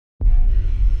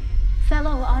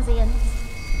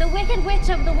Asgardians. The Wicked Witch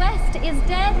of the West is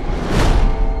dead.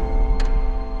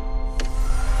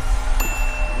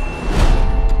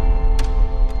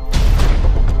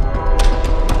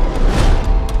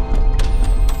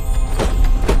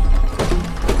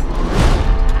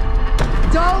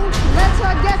 Don't let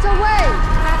her get away!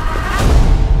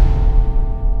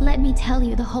 Let me tell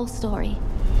you the whole story.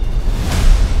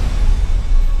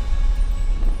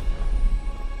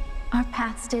 Our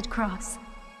paths did cross.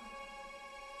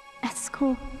 At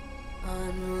school.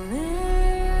 Unlimited.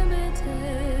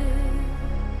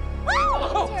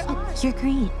 Oh, you're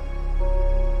green.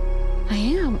 I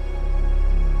am.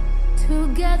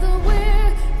 Together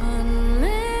we're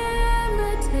unlimited.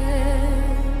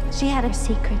 She had her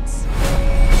secrets.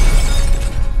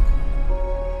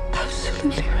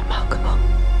 Absolutely remarkable.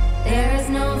 There is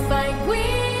no fight we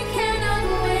cannot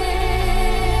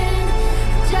win.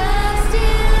 Just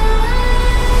you and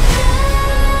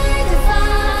I,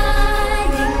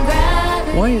 defying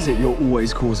gravity. Why is it you're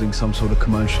always causing some sort of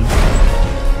commotion?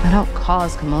 I don't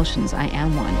cause commotions, I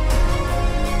am one.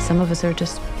 Some of us are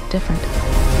just different.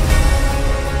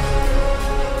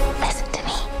 Listen to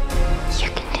me. You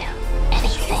can do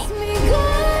anything. Me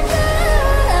going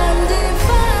down and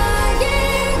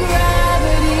defying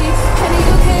gravity, and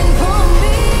you can pull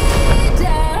me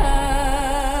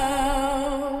down.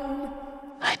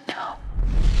 I know.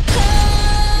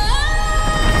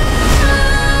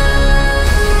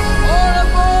 All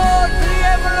aboard the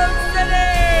Emerald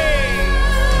City!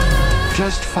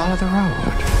 Just follow the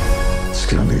road. It's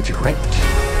gonna lead you right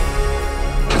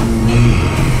to me.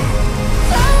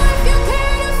 So if you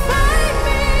care to find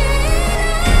me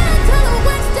to the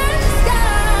western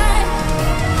sky,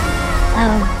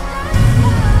 Oh,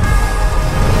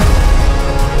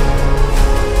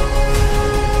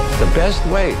 The best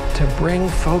way to bring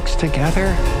folks together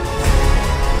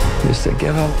is to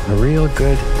give them a real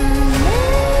good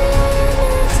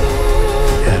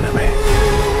enemy.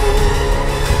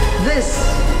 This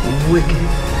wicked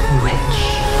witch.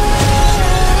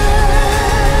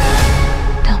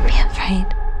 Don't be afraid.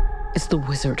 It's the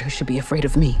wizard who should be afraid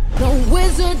of me. the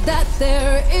wizard that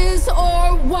there is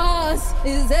or was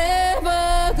is ever